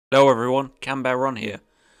Hello everyone, CamBearRun here,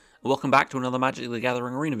 and welcome back to another Magic the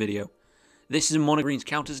Gathering Arena video. This is Mono Green's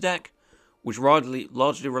Counters deck, which largely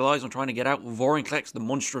relies on trying to get out Vorinclex, the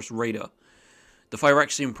monstrous raider. The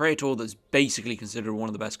Phyrexian Praetor that's basically considered one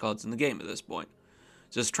of the best cards in the game at this point.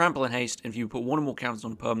 So it's Trample and Haste, and if you put one or more counters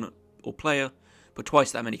on a permanent or player, put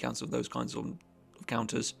twice that many counters of those kinds of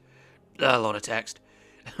counters, a lot of text,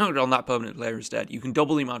 on that permanent player instead. You can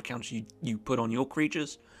double the amount of counters you put on your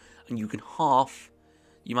creatures, and you can half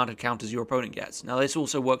the amount of counters your opponent gets. Now this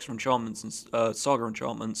also works for enchantments and saga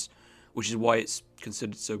enchantments, which is why it's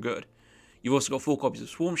considered so good. You've also got 4 copies of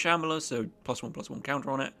Swarm Shambler, so +1/+1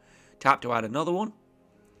 counter on it. Tap to add another one.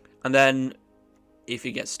 And then, if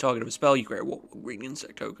it gets the target of a spell, you create a green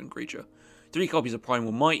insect token creature. 3 copies of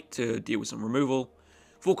Primal Might to deal with some removal.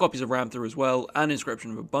 4 copies of Ram Through as well, and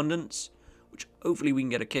Inscription of Abundance, which hopefully we can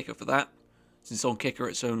get a kicker for that. Since on kicker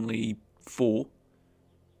it's only 5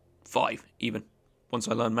 even. Once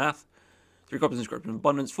I learn math. 3 copies of Inscription of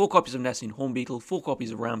Abundance, 4 copies of Nesting Hornbeetle, 4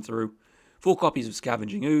 copies of Ram Through, 4 copies of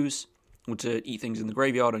Scavenging Ooze, to eat things in the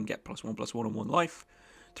graveyard and get +1/+1 on 1 life.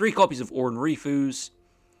 3 copies of Oran Reef Ooze,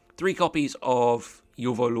 3 copies of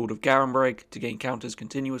Yorvo Lord of Garenbrig to gain counters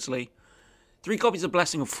continuously. 3 copies of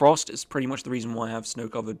Blessing of Frost is pretty much the reason why I have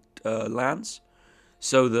snow-covered lands.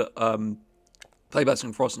 So that play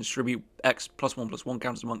Blessing of Frost and distribute X +1/+1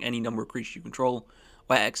 counters among any number of creatures you control,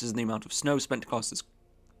 where X is the amount of snow spent to cast this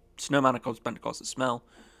snow mana spent to cast the smell.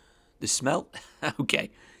 The smell?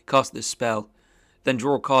 Okay. Cast this spell. Then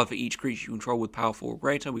draw a card for each creature you control with power 4 or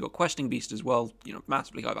greater. We got Questing Beast as well,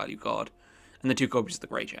 massively high value card. And the 2 copies of the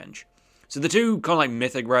Grey Change. So the 2 kind of like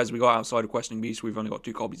mythic rares we got outside of Questing Beast, we've only got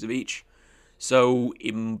 2 copies of each. So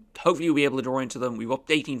hopefully you'll be able to draw into them. We've got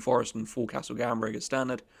 18 Forest and 4 Castle Garenbrig as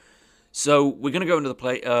standard. So we're going to go into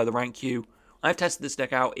the rank queue. I've tested this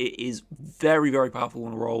deck out. It is very, very powerful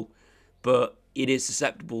on a roll, but it is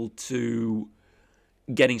susceptible to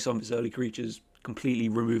getting some of its early creatures completely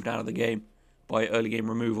removed out of the game by early game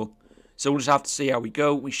removal. So we'll just have to see how we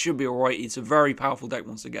go. We should be alright. It's a very powerful deck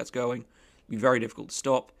once it gets going. It'll be very difficult to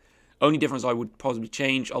stop. Only difference I would possibly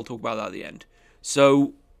change, I'll talk about that at the end.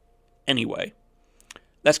 So, anyway,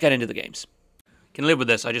 let's get into the games. Can live with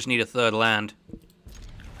this, I just need a 3rd land.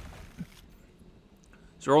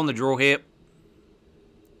 So we're on the draw here.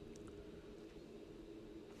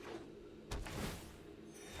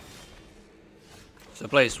 So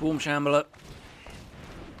play Swarm Shambler.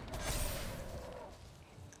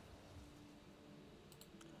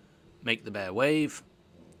 Make the bear wave.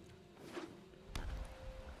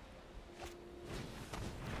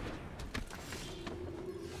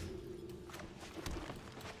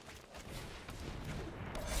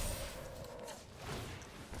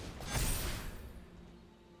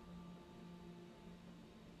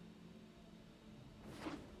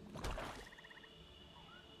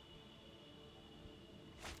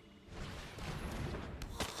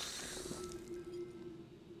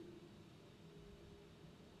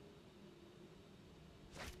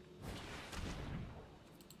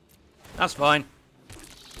 That's fine.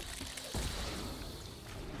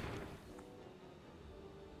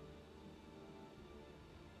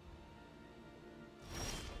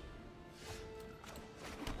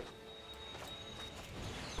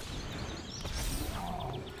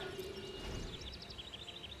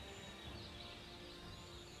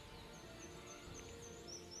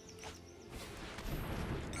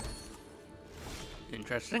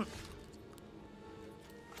 Interesting.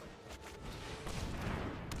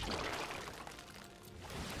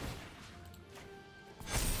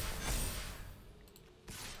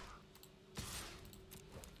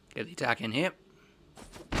 Get the attack in here.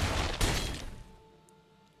 So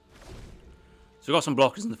we've got some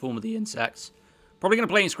blockers in the form of the insects. Probably going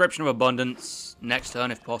to play Inscription of Abundance next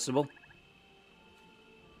turn if possible.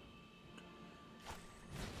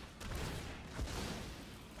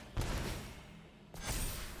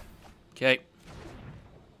 Okay.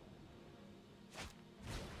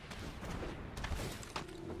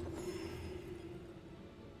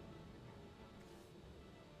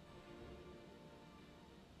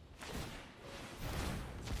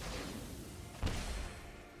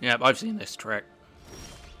 Yeah, I've seen this trick.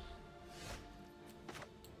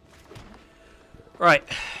 Right.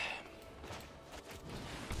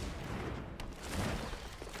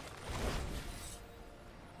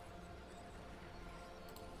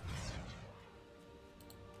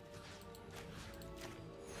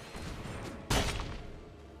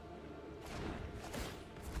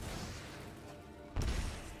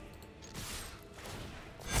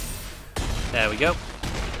 There we go.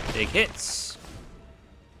 Big hits.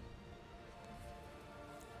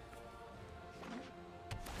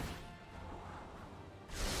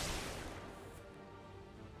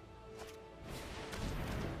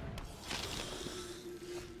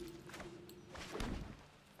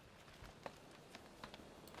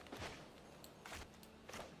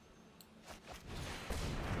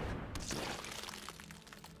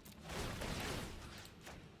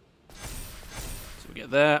 Get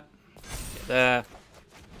there. Get there.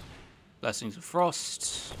 Blessings of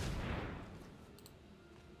Frost.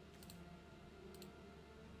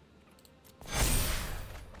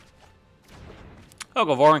 I'll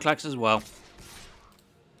go Vorinclex as well.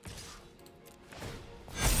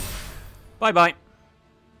 Bye-bye.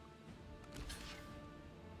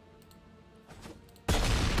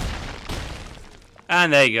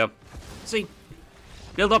 And there you go. See?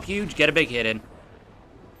 Build up huge, get a big hit in.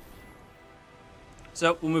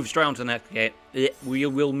 So, we'll move straight on to the next game. We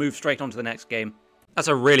will move straight on to the next game. That's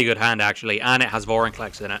a really good hand, actually, and it has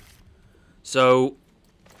Vorinclex in it. So,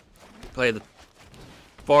 play the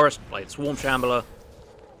Forest, play the Swarm Shambler.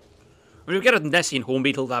 If we get a Nessian Horn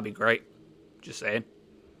Beetle, that'd be great. Just saying.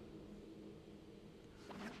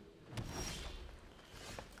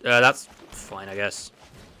 That's fine, I guess.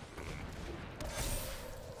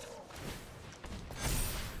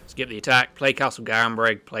 Skip the attack, play Castle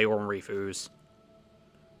Garenbrig, play Ornery Foos.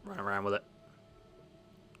 Run around with it.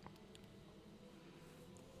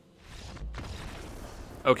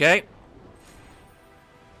 Okay.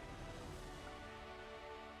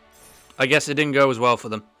 I guess it didn't go as well for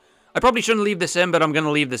them. I probably shouldn't leave this in, but I'm going to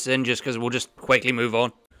leave this in just because we'll just quickly move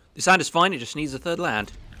on. This hand is fine, it just needs a third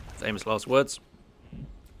land. Famous last words.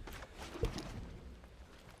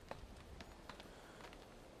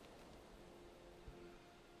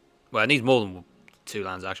 Well, it needs more than 2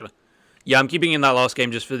 lands, actually. Yeah, I'm keeping in that last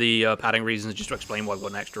game just for the padding reasons, just to explain why I've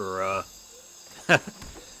got an extra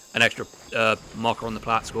marker on the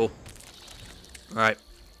plat score. Alright.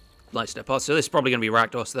 Light step past. So this is probably going to be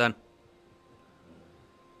Rakdos then.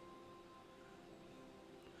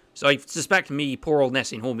 So I suspect me, poor old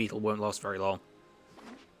Nessian Horn Beetle, won't last very long.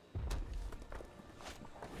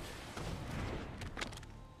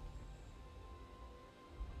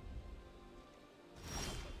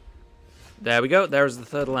 There we go. There's the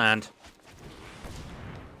third land.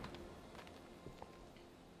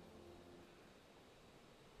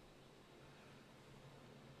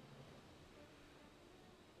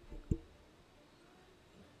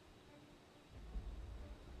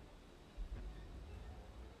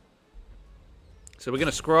 So we're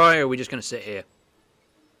going to scry, or are we just going to sit here?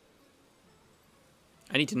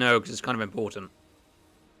 I need to know, because it's kind of important.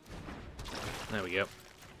 There we go.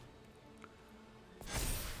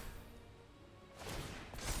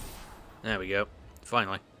 There we go.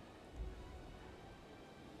 Finally.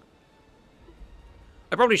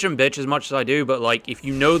 I probably shouldn't bitch as much as I do, but, like, if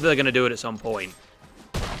you know they're going to do it at some point,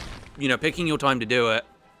 you know, picking your time to do it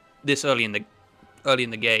this early in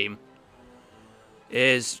the game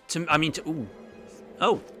is, ooh.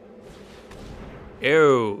 Oh.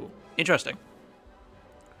 Ew. Interesting.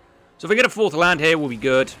 So if we get a 4th land here, we'll be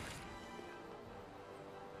good.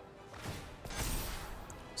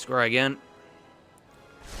 Scry again.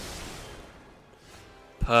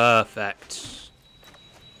 Perfect.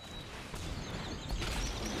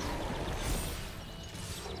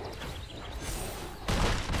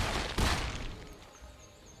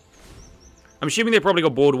 I'm assuming they probably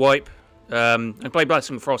got board wipe. And play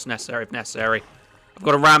Blessing of Frost necessary if necessary. I've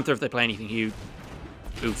got a Ram through if they play anything huge.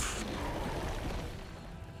 Oof.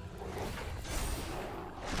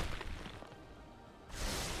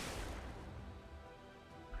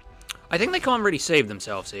 I think they can't really save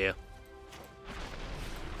themselves here.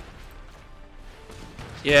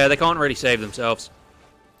 Yeah, they can't really save themselves.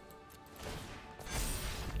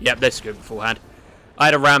 Yep, this is good beforehand. I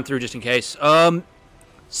had a Ram through just in case.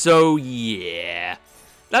 So yeah.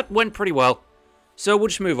 That went pretty well. So we'll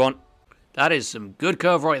just move on. That is some good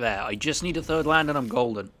curve right there. I just need a 3rd land and I'm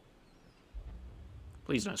golden.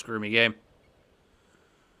 Please don't screw me, game.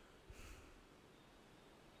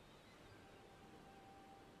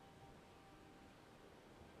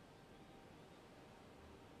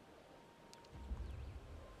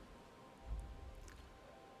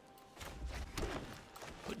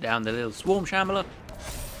 Put down the little Swarm Shambler.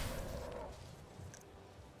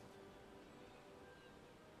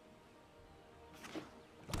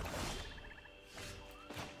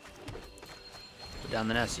 Down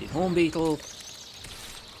the Nessian Horn Beetle.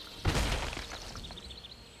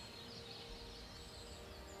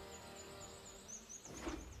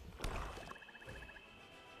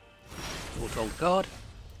 Control the card.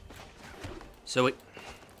 So and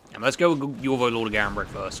let's go with your Lord of Garenbrig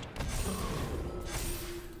first.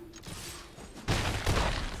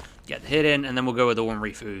 Get the hit in, and then we'll go with the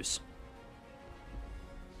Ornery Foos.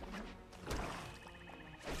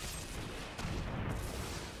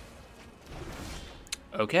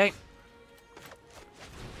 Okay.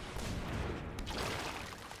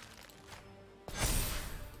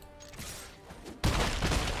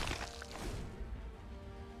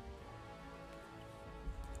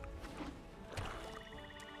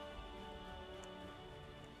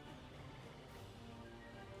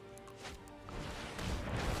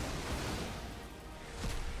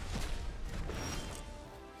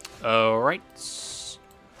 Alright.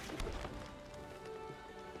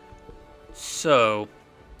 So...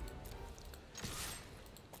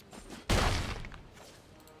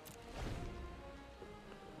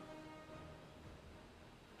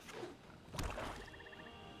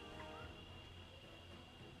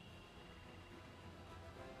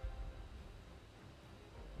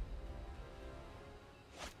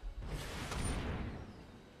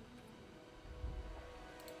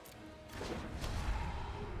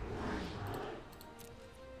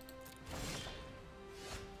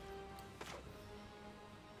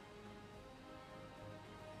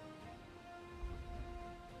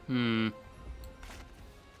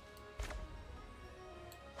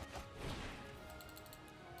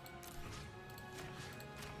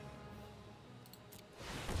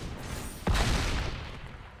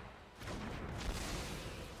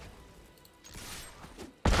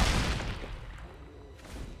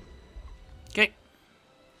 Okay.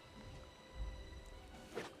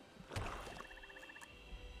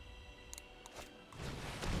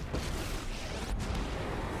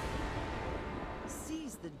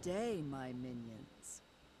 Seize the day, my minions.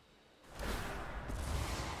 I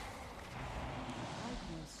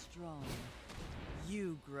grow strong.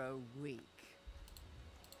 You grow weak.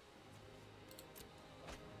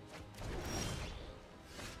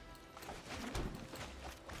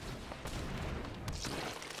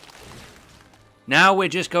 Now we're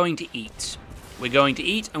just going to eat. We're going to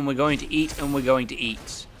eat, and we're going to eat, and we're going to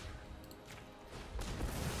eat.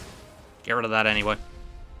 Get rid of that anyway.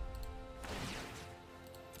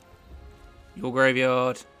 Your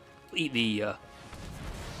graveyard. Eat the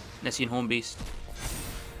Nessian Hornbeast.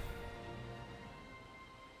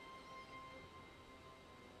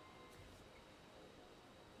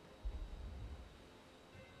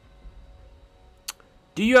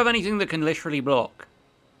 Do you have anything that can literally block?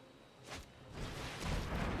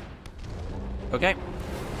 Okay.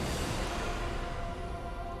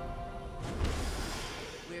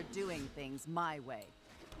 We're doing things my way.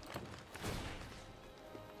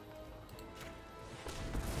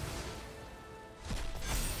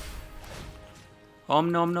 Om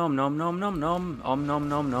nom nom nom nom nom nom. Om nom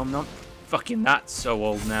nom nom nom. Fucking that's so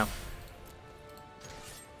old now.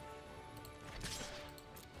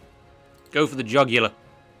 Go for the jugular.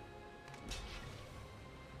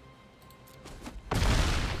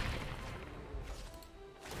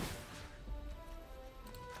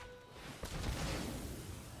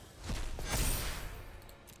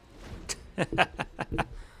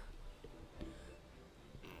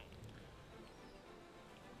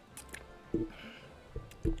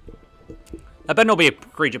 That better not be a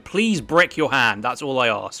creature. Please brick your hand. That's all I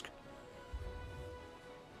ask.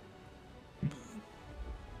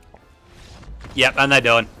 Yep, and they're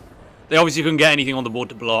done. They obviously couldn't get anything on the board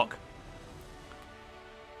to block.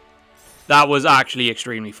 That was actually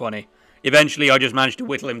extremely funny. Eventually, I just managed to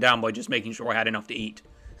whittle him down by just making sure I had enough to eat.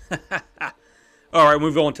 Alright,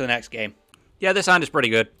 move on to the next game. Yeah, this hand is pretty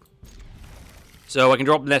good. So I can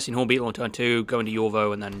drop Nessian Hornbeetle on turn 2, go into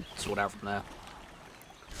Yorvo, and then sort out from there.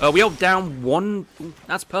 We are down one... Ooh,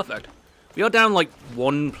 that's perfect. We are down, like,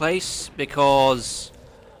 one place because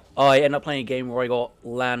I ended up playing a game where I got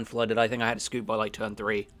land flooded. I think I had to scoop by, like, turn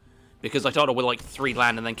 3. Because I started with, like, 3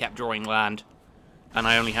 land and then kept drawing land. And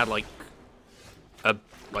I only had, like,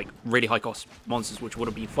 really high-cost monsters, which would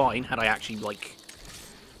have been fine had I actually, like,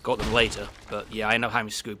 got them later. But, yeah, I ended up having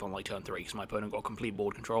to scoop on, like, turn 3 because my opponent got complete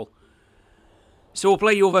board control. So we'll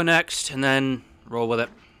play Yorvo next and then roll with it.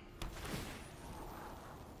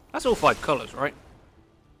 That's all 5 colours, right?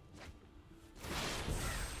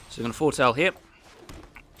 So we're going to foretell here.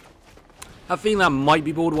 I have a feeling that might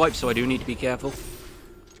be board wipe, so I do need to be careful.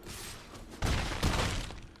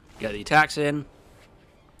 Get the attacks in.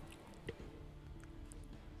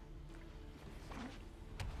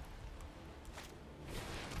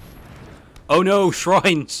 Oh no,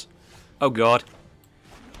 shrines! Oh god.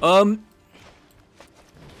 I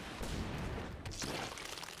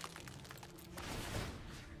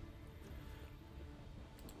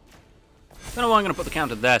don't know why I'm going to put the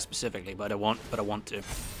counter there specifically, but I want to.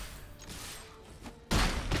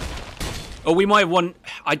 Oh, we might have won.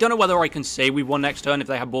 I don't know whether I can say we won next turn. If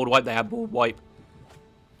they have board wipe, they have board wipe.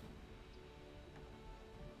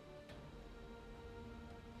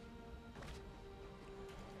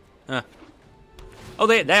 Huh. Oh,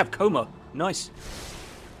 they have coma. Nice.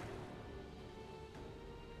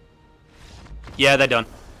 Yeah, they're done.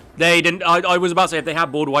 They didn't. I was about to say if they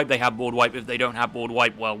have board wipe, they have board wipe. If they don't have board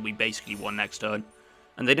wipe, well, we basically won next turn.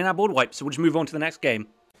 And they didn't have board wipe, so we'll just move on to the next game.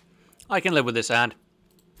 I can live with this hand.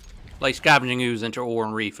 Like Scavenging Ooze into Ore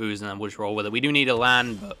and Reef Ooze, and then we'll just roll with it. We do need a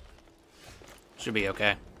land, but should be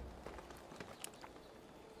okay.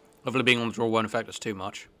 Hopefully being on the draw won't affect us too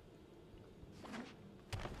much.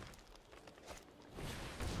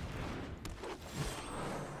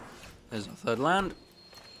 There's our third land.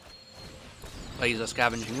 Plays our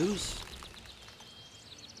Scavenging Ooze.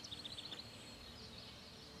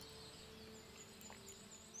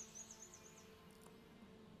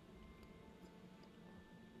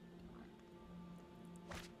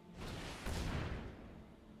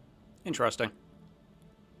 Interesting.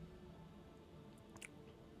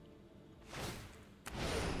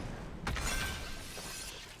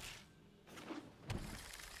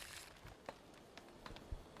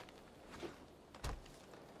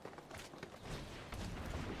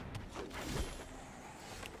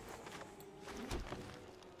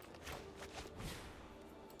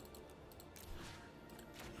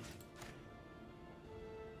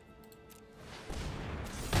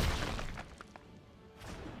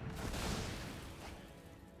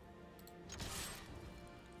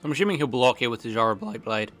 I'm assuming he'll block here with Tijara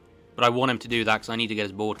Blightblade, but I want him to do that because I need to get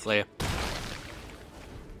his board clear.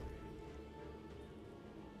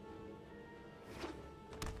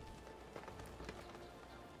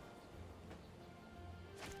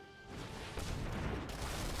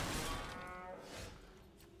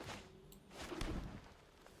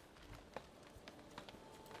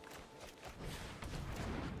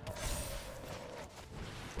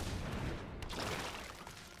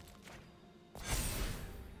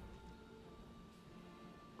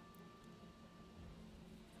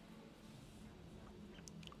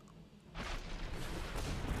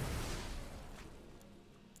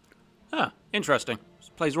 Ah, interesting.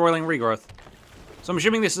 Plays Roiling Regrowth. So I'm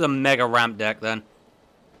assuming this is a mega ramp deck then.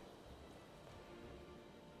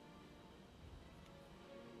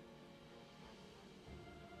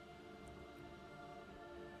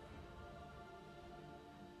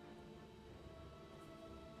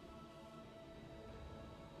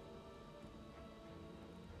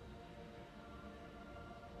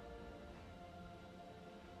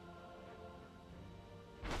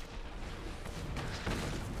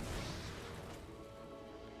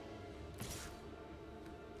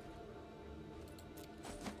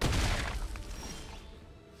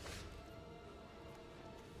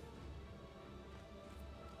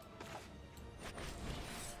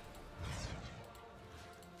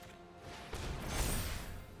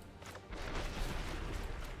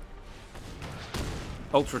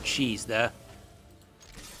 Ultra cheese there.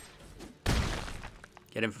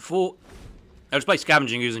 Get him for 4. I'll just play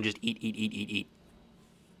Scavenging Ooze and just eat.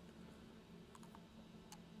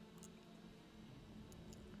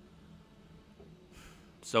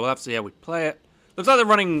 So we'll have to see how we play it. Looks like they're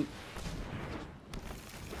running...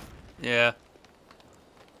 Yeah.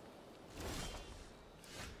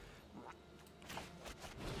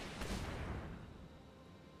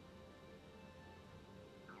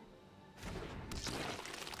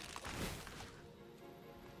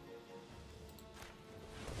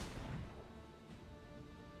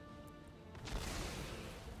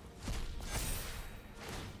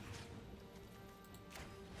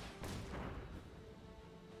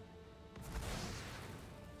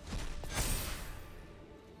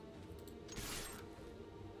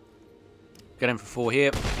 Get him for 4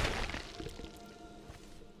 here.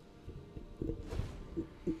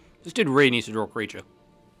 This dude really needs to draw a creature.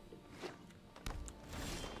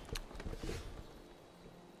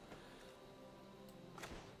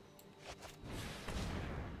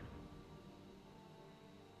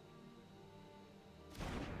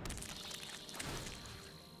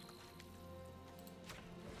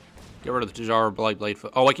 Get rid of the Tijara Blightblade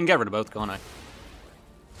for... Oh, I can get rid of both, can't I?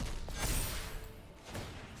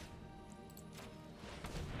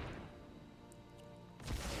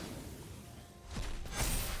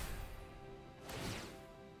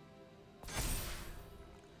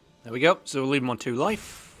 There we go. So we'll leave him on 2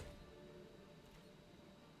 life.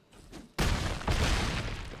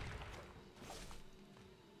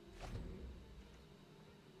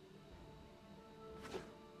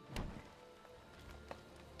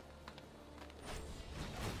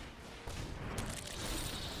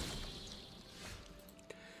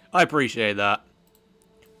 I appreciate that.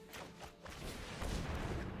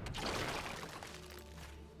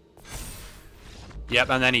 Yep,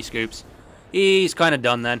 and then he scoops. He's kind of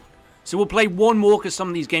done then. So we'll play one more because some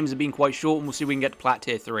of these games have been quite short, and we'll see if we can get to Plat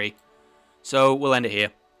Tier 3. So we'll end it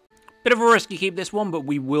here. Bit of a risky keep this one, but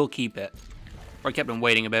we will keep it. I kept him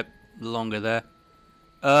waiting a bit longer there.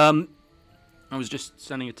 I was just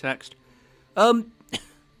sending a text.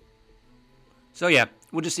 So yeah,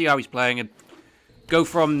 we'll just see how he's playing and go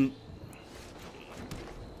from...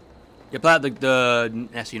 Yeah, play out the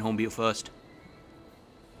Nessian Home Beetle first.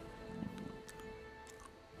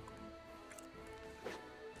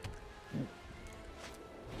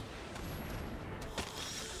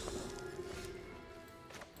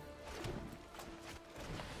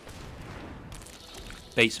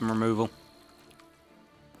 bait some removal.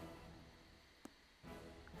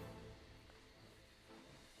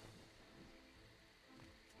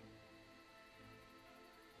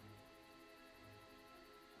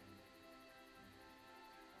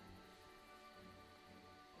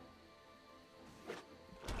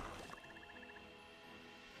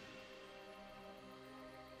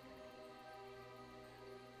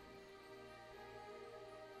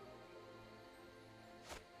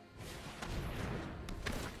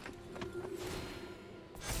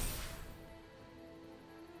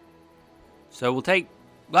 So we'll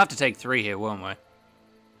have to take 3 here, won't we?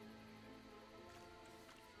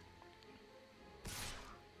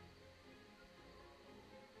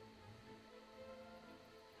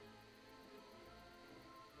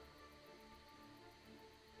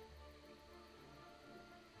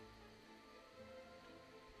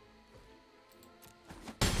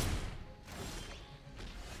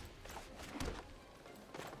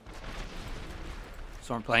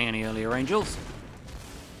 So aren't playing any earlier angels.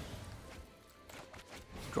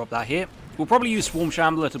 Drop that here. We'll probably use Swarm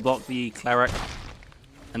Shambler to block the Cleric.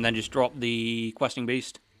 And then just drop the Questing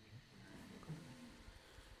Beast.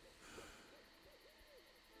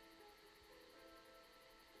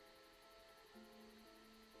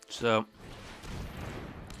 So,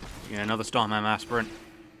 yeah, another Starman Aspirant.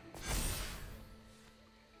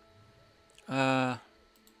 Yeah,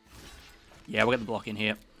 we'll get the block in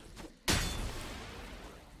here.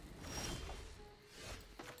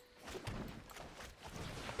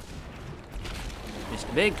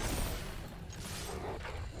 Mr. Big.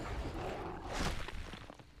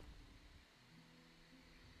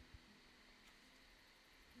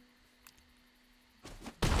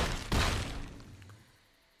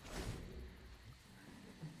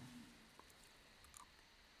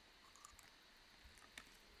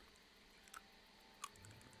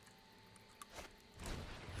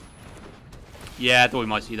 Yeah, I thought we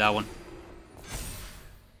might see that one.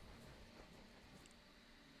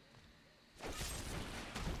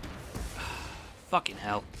 Fucking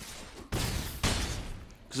hell.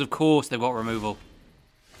 Because of course they've got removal.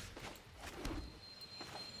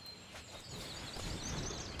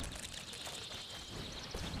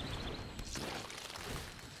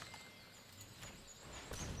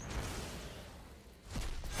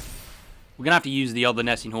 We're going to have to use the other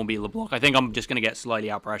Nesting Hornbeetle to block. I think I'm just going to get slightly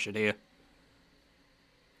out-pressured here.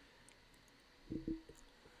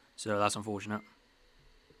 So that's unfortunate.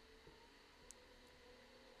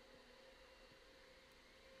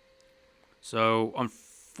 So,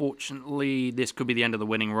 unfortunately, this could be the end of the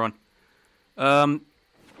winning run.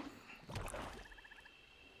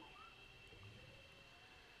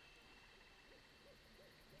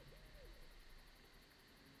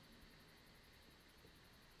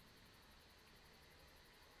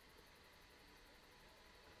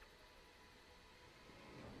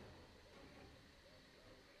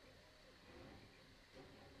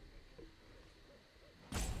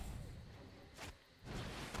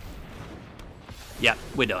 Yeah,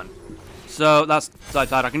 we're done. So that's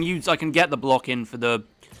that. I can get the block in for the.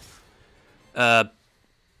 Oh,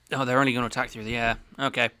 they're only going to attack through the air.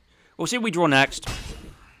 Okay, we'll see what we draw next.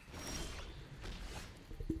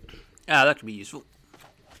 Ah, that could be useful.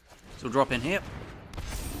 So we'll drop in here.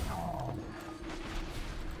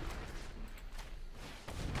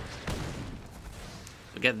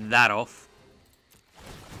 So get that off.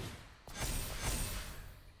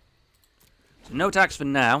 So no attacks for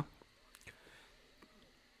now.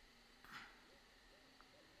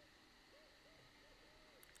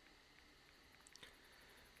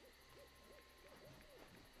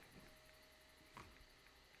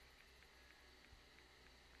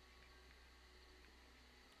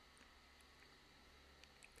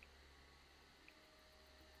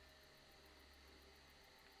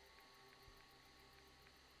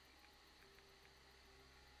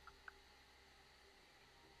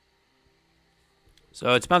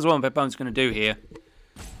 So it depends on what my opponent's going to do here.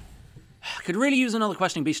 Could really use another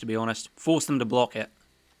Questing Beast, to be honest. Force them to block it.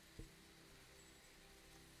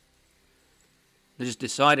 They're just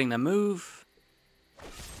deciding their move.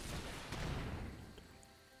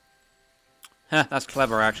 Huh, that's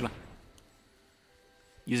clever, actually.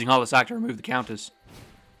 Using Hollow Sack to remove the counters.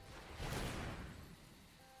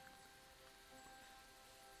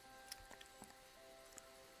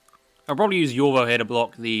 I'll probably use Yorvo here to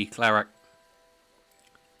block the Cleric.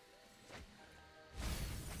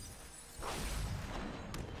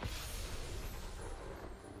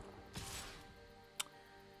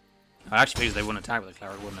 I actually figured they wouldn't attack with the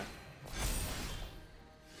Cleric, wouldn't it?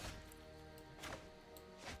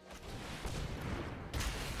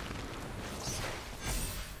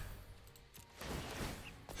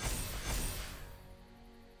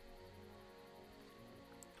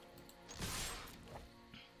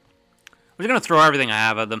 I'm just going to throw everything I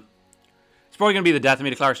have at them. It's probably going to be the death of me,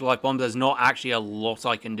 the Clerics of Life Bomb. There's not actually a lot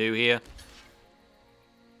I can do here.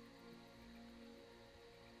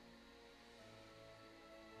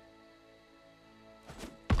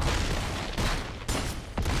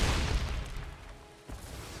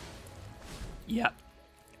 Yeah.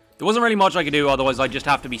 There wasn't really much I could do, otherwise I'd just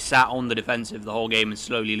have to be sat on the defensive the whole game and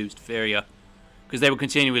slowly lose to Furia. Because they were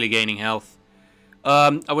continually gaining health. I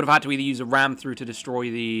would have had to either use a ram through to destroy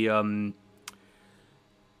the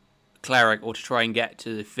Cleric, or to try and get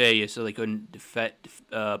to the Furia so they couldn't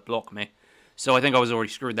block me. So I think I was already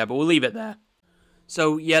screwed there, but we'll leave it there.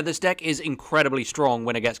 So yeah, this deck is incredibly strong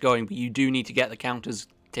when it gets going, but you do need to get the counters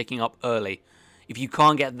ticking up early. If you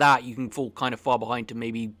can't get that, you can fall kind of far behind to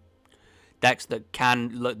maybe decks that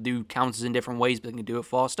can do counters in different ways, but they can do it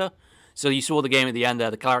faster. So you saw the game at the end there,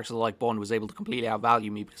 the Clerics of the Light Bond was able to completely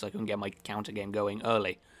outvalue me because I couldn't get my counter game going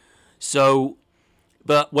early. So,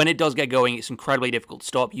 but when it does get going, it's incredibly difficult to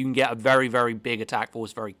stop. You can get a very, very big attack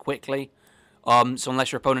force very quickly. So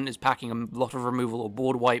unless your opponent is packing a lot of removal or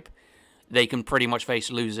board wipe, they can pretty much face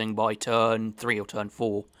losing by turn 3 or turn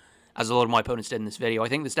 4, as a lot of my opponents did in this video. I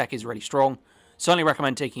think this deck is really strong. Certainly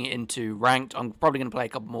recommend taking it into ranked. I'm probably going to play a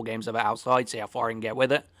couple more games of it outside, see how far I can get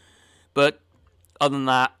with it. But other than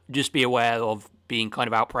that, just be aware of being kind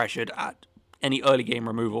of out-pressured at any early game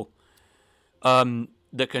removal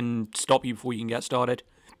that can stop you before you can get started.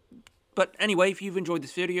 But anyway, if you've enjoyed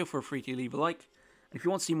this video, feel free to leave a like. And if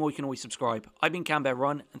you want to see more, you can always subscribe. I've been Cambear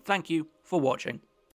Run, and thank you for watching.